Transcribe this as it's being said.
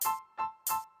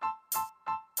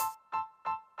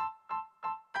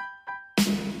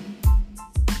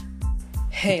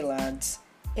Hey lads,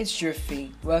 it's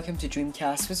Driffy. Welcome to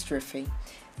Dreamcast with Driffy.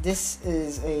 This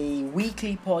is a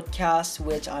weekly podcast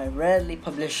which I rarely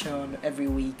publish on every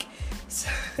week.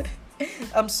 So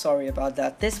I'm sorry about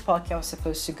that. This podcast was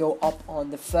supposed to go up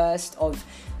on the 1st of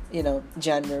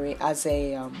January as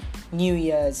a New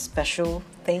Year's special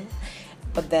thing,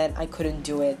 but then I couldn't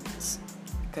do it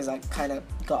because I kind of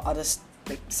got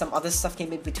some other stuff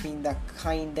came in between that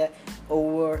kind of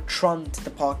over trumped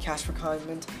the podcast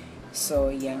requirement. So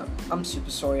yeah, I'm super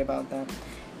sorry about that.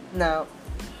 Now,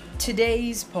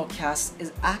 today's podcast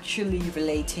is actually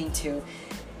relating to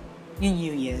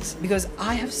New Year's, because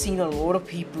I have seen a lot of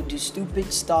people do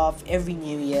stupid stuff every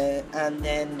New Year, and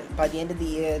then by the end of the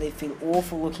year they feel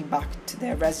awful looking back to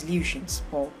their resolutions.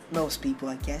 Well, most people,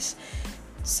 I guess.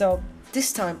 So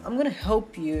this time I'm gonna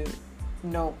help you,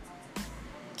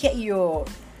 get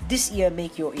this year,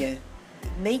 make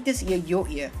this year your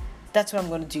year. That's what I'm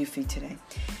gonna do for you today.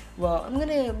 Well,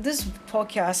 this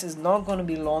podcast is not going to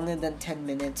be longer than 10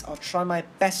 minutes. I'll try my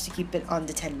best to keep it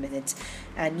under 10 minutes.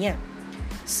 And yeah,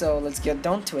 so let's get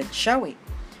down to it, shall we?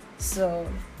 So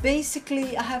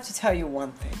basically, I have to tell you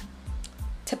one thing.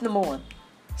 Tip number 1,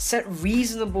 set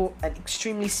reasonable and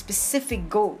extremely specific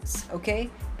goals, okay?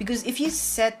 Because if you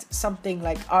set something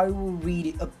like, I will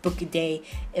read a book a day,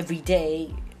 every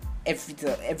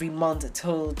month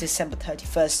until December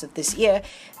 31st of this year,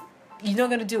 you're not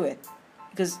going to do it.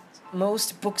 Because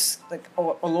most books,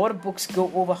 or a lot of books, go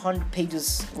over 100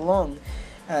 pages long,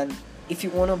 and if you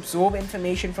want to absorb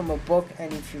information from a book,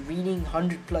 and if you're reading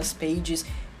 100 plus pages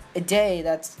a day,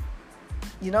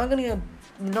 you're not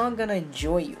gonna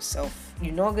enjoy yourself.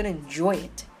 You're not gonna enjoy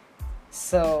it.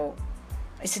 So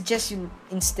I suggest you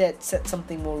instead set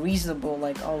something more reasonable,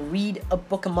 like I'll read a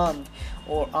book a month,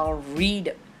 or I'll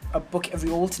read a book every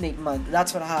alternate month.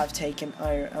 That's what I have taken.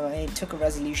 I took a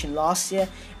resolution last year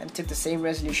and took the same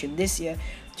resolution this year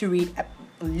to read at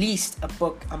least a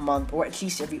book a month, or at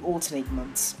least every alternate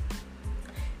months.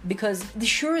 Because the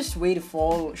surest way to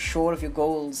fall short of your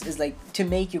goals is to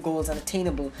make your goals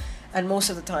unattainable, and most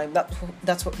of the time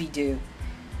that's what we do.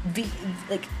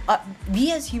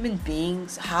 We as human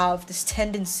beings have this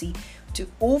tendency to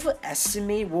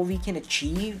overestimate what we can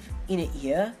achieve in a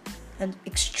year, and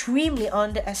extremely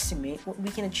underestimate what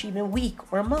we can achieve in a week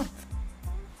or a month.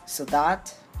 So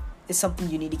that is something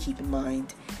you need to keep in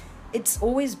mind. It's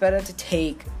always better to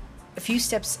take a few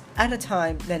steps at a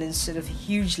time than instead of a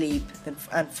huge leap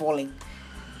and falling.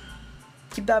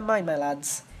 Keep that in mind, my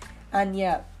lads. And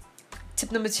yeah,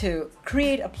 tip number 2,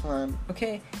 create a plan,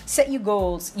 okay? Set your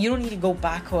goals. You don't need to go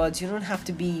backwards. You don't have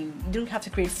to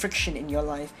create friction in your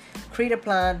life. Create a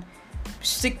plan,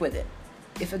 stick with it.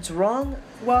 If it's wrong,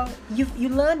 well, you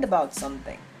learned about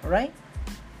something, alright?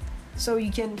 So you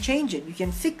can change it, you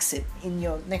can fix it in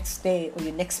your next day or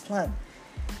your next plan.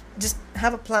 Just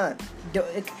have a plan.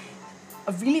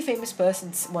 A really famous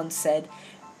person once said,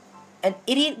 an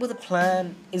idiot with a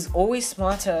plan is always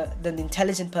smarter than the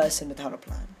intelligent person without a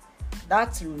plan.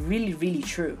 That's really, really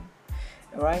true,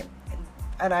 alright?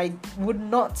 And I would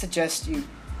not suggest you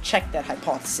check that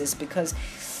hypothesis, because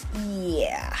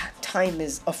yeah, time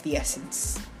is of the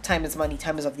essence. Time is money,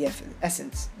 time is of the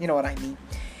essence. You know what I mean?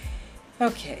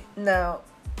 Okay, now,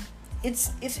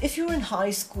 if you're in high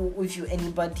school, or if you're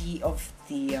anybody of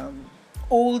the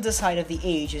older side of the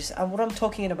ages, and what I'm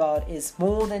talking about is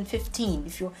more than 15.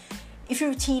 If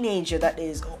you're a teenager that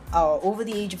is over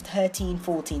the age of 13,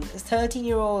 14,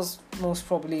 13-year-olds most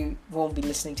probably won't be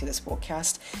listening to this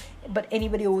podcast, but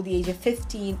anybody over the age of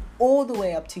 15 all the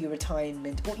way up to your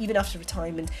retirement, or even after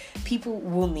retirement, people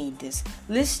will need this.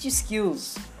 List your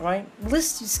skills, right?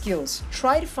 List your skills.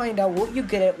 Try to find out what you're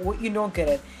good at, what you're not good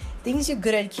at. Things you're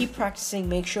good at, keep practicing.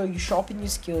 Make sure you sharpen your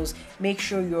skills. Make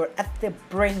sure you're at the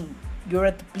bleeding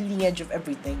edge of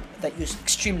everything that you're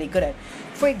extremely good at.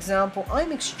 For example,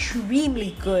 I'm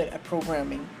extremely good at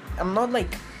programming. I'm not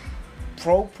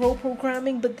pro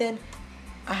programming, but then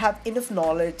I have enough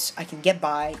knowledge, I can get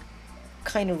by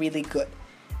kind of really good.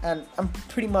 And I'm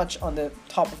pretty much on the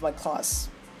top of my class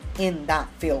in that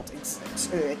field. It's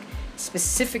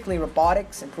specifically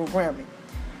robotics and programming.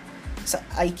 So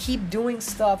I keep doing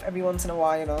stuff every once in a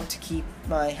while, to keep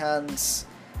my hands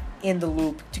in the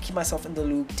loop, to keep myself in the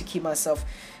loop, to keep myself,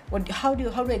 how do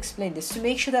I explain this? To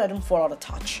make sure that I don't fall out of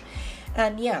touch.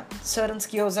 And yeah, certain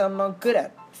skills I'm not good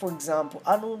at. For example,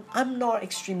 I'm not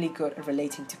extremely good at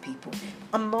relating to people.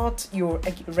 I'm not your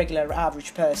regular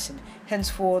average person.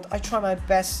 Henceforth, I try my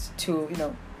best to,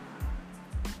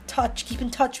 keep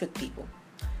in touch with people.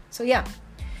 So yeah,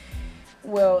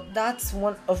 well, that's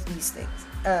one of these things.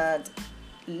 And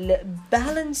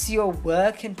balance your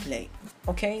work and play.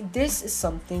 Okay, this is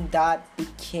something that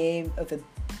became of a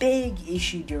big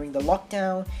issue during the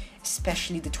lockdown,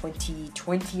 especially the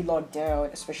 2020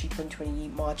 lockdown, especially 2020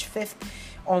 March 5th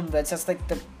onwards. That's like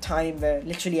the time where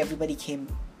literally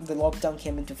the lockdown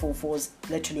came into full force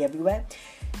literally everywhere.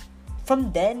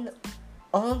 From then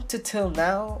on to till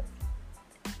now,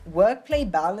 work-play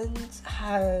balance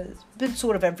has been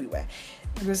sort of everywhere.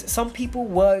 Because some people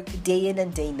work day in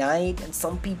and day night, and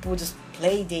some people just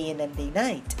play day in and day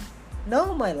night.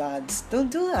 No, my lads, don't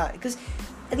do that. Because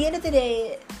at the end of the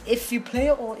day, if you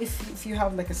play or if you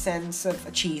have like a sense of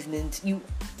achievement,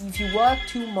 if you work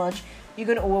too much, you're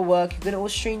gonna overwork, you're gonna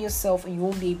overstrain yourself, and you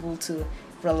won't be able to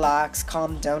relax,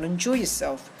 calm down, enjoy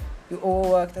yourself. You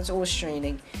overwork, that's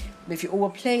overstraining. But if you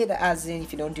overplay, that as in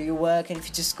if you don't do your work and if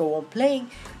you just go on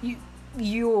playing,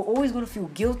 you're always gonna feel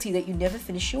guilty that you never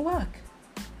finish your work.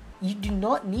 You do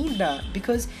not need that,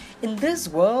 because in this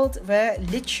world where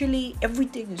literally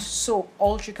everything is so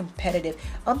ultra competitive,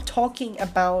 I'm talking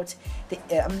about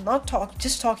I'm not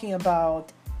just talking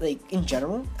about like in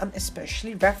general. I'm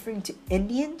especially referring to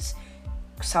Indians,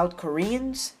 South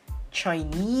Koreans,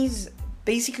 Chinese,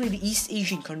 basically the East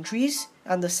Asian countries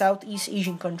and the Southeast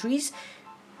Asian countries,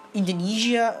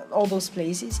 Indonesia, all those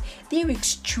places. They're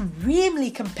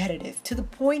extremely competitive to the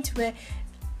point where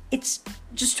it's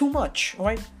just too much,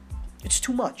 right? It's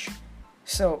too much.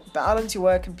 So balance your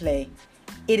work and play.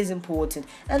 It is important.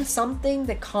 And something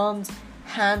that comes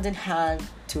hand in hand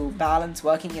to balance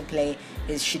working and play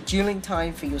is scheduling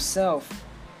time for yourself.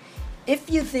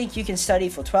 If you think you can study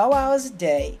for 12 hours a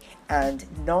day and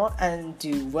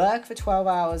do work for 12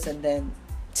 hours and then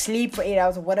sleep for 8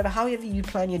 hours or whatever, however you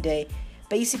plan your day,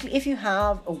 basically if you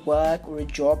have a work or a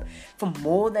job for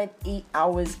more than 8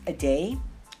 hours a day,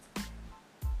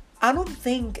 I don't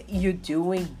think you're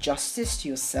doing justice to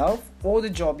yourself or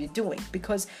the job you're doing,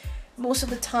 because most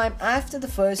of the time after the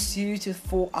first 2 to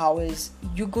 4 hours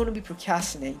you're going to be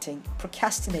procrastinating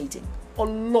a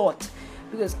lot.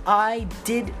 Because I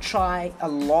did try a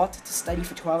lot to study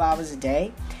for 12 hours a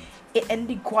day. It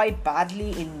ended quite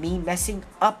badly in me messing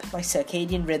up my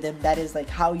circadian rhythm, that is like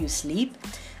how you sleep,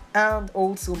 and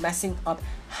also messing up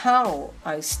how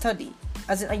I study.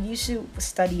 As in, I used to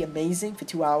study amazing for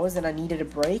 2 hours, then I needed a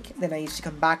break, then I used to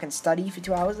come back and study for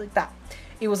 2 hours, like that.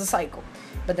 It was a cycle.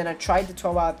 But then I tried the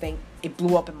 12-hour thing, it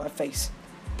blew up in my face.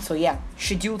 So yeah,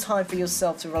 schedule time for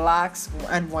yourself to relax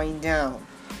and wind down.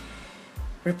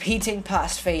 Repeating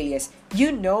past failures.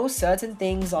 You know certain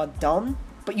things are dumb,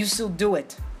 but you still do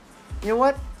it. You know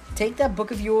what? Take that book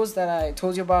of yours that I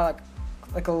told you about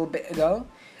like a little bit ago.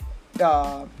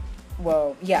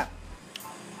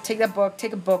 Take that book,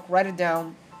 take a book, write it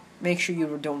down, make sure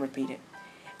you don't repeat it.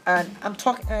 And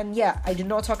I did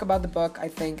not talk about the book,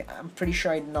 I'm pretty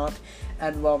sure I did not.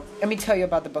 And well, let me tell you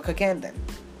about the book again then.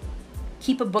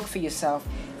 Keep a book for yourself.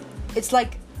 It's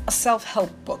like a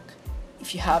self-help book.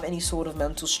 If you have any sort of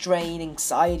mental strain,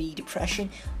 anxiety,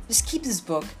 depression, just keep this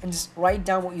book and just write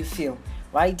down what you feel.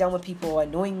 Write down what people are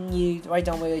annoying you, write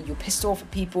down where you're pissed off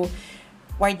at people,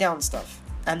 write down stuff.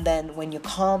 And then when you're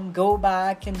calm, go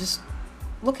back and just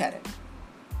look at it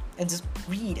and just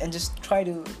read and just try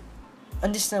to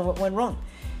understand what went wrong.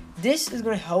 This is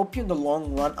going to help you in the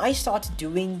long run. I started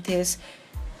doing this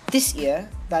year,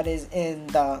 that is in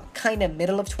the kind of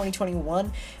middle of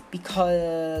 2021,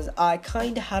 because I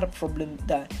kind of had a problem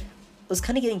that was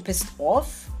kind of getting pissed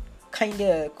off kind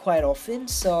of quite often.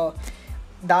 So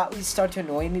that would start to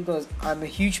annoy me because I'm a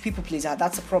huge people pleaser.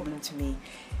 That's a problem to me.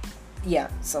 Yeah,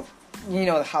 so you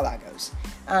know how that goes.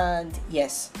 And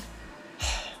yes,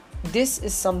 this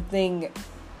is something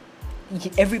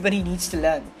everybody needs to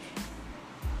learn.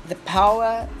 The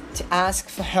power to ask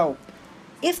for help.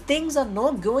 If things are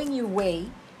not going your way,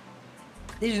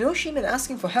 there's no shame in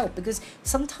asking for help, because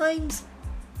sometimes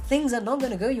things are not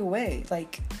going to go your way.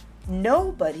 Like,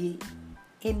 nobody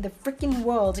in the freaking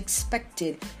world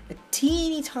expected a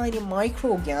teeny tiny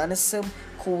microorganism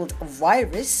called a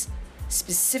virus,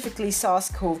 specifically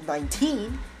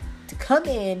SARS-CoV-19, to come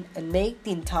in and make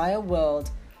the entire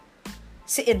world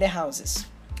sit in their houses.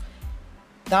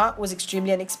 That was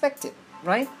extremely unexpected,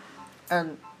 right?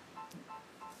 And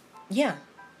yeah,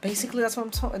 basically that's what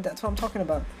I'm talking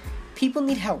about. People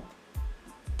need help.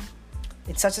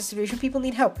 In such a situation, people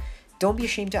need help. Don't be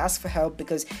ashamed to ask for help,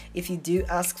 because if you do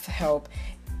ask for help,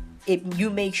 you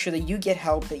make sure that you get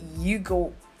help, that you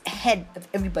go ahead of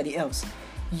everybody else.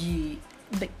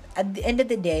 But at the end of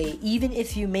the day, even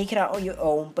if you make it out on your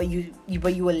own, but you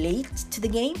were late to the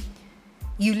game,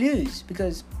 you lose,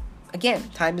 because again,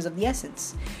 time is of the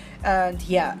essence. And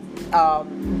yeah,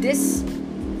 this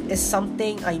is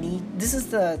something I need. This is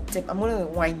the tip. I'm gonna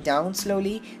wind down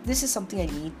slowly. This is something I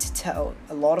need to tell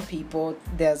a lot of people.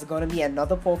 There's gonna be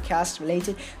another podcast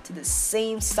related to the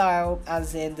same style,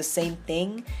 as in the same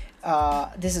thing.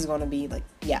 This is gonna be like,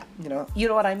 yeah, you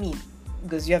know what I mean,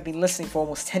 because you have been listening for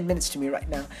almost 10 minutes to me right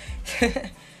now.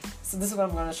 So this is what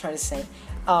I'm gonna try to say.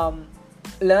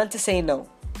 Learn to say no.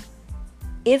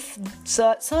 If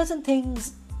certain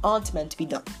things aren't meant to be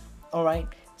done, all right,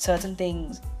 certain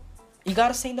things, you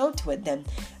gotta say no to it then.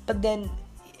 But then,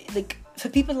 like, for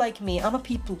people like me, I'm a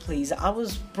people pleaser. I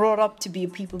was brought up to be a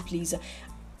people pleaser.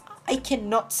 I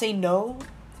cannot say no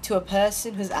to a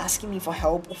person who's asking me for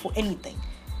help or for anything.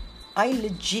 I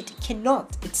legit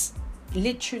cannot. It's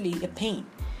literally a pain.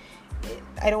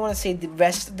 I don't want to say the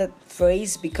rest of that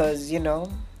phrase because,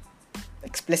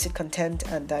 explicit content,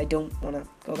 and I don't want to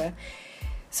go there.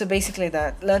 So basically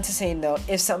that, learn to say no.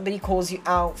 If somebody calls you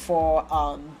out for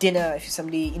dinner, if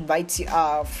somebody invites you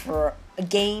out for a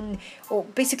game, or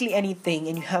basically anything,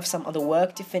 and you have some other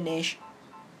work to finish,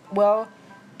 well,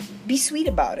 be sweet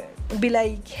about it. Be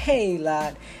like, hey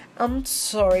lad, I'm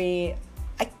sorry,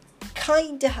 I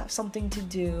kinda have something to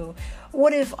do.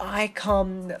 What if I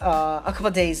come a couple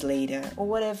of days later? Or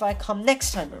what if I come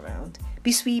next time around?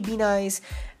 Be sweet, be nice.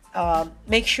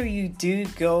 Make sure you do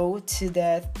go to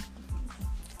that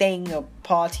thing or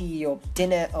party or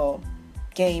dinner or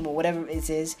game or whatever it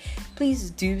is.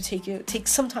 Please do take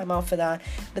some time out for that.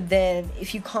 But then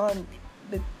if you can't,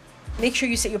 make sure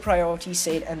you set your priorities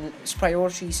straight, and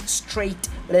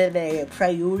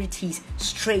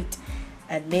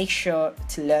and make sure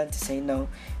to learn to say no,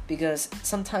 because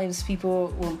sometimes people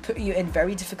will put you in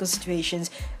very difficult situations,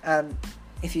 and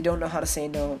if you don't know how to say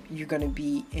no, you're gonna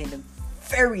be in a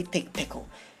very thick pickle.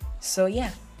 So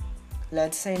yeah,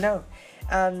 learn to say no.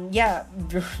 Yeah,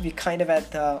 we're kind of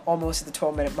at almost at the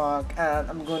 12-minute mark, and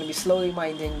I'm going to be slowly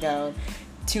winding down.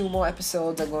 2 more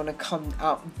episodes are going to come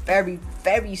out very,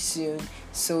 very soon.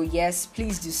 So yes,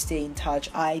 please do stay in touch.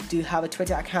 I do have a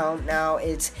Twitter account now.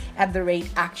 It's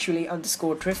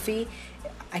 @actually_Driffy.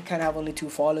 I kind of have only 2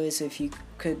 followers, so if you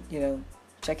could,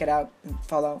 check it out and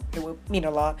follow, it would mean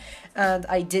a lot. And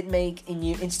I did make a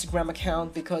new Instagram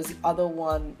account because the other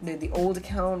one, the old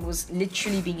account, was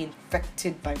literally being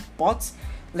infected by bots.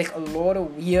 Like, a lot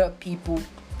of weird people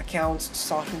accounts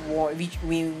started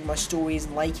viewing my stories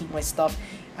and liking my stuff,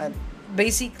 and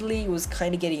basically it was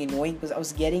kind of getting annoying because I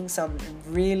was getting some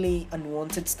really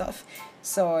unwanted stuff.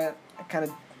 So I kind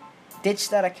of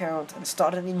ditched that account and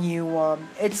started a new one.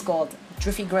 It's called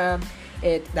Driffygram.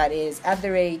 That is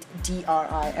 @DRIFYGRAM.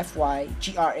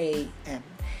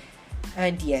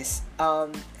 And yes,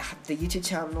 the YouTube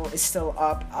channel is still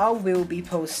up. I will be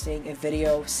posting a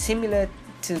video similar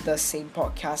to the same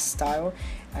podcast style.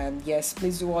 And yes,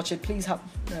 please do watch it. Please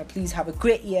have a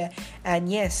great year. And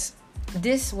yes,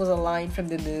 this was a line from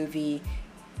the movie.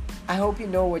 I hope you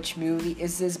know which movie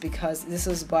is this, because this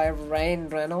was by Ryan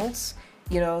Reynolds.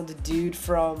 The dude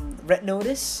from Red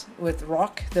Notice with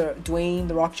Dwayne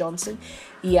The Rock Johnson.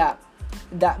 Yeah,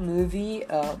 that movie.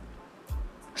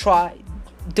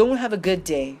 Don't have a good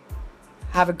day.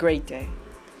 Have a great day.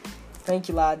 Thank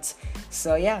you, lads.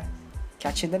 So yeah,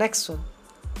 catch you in the next one.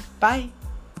 Bye.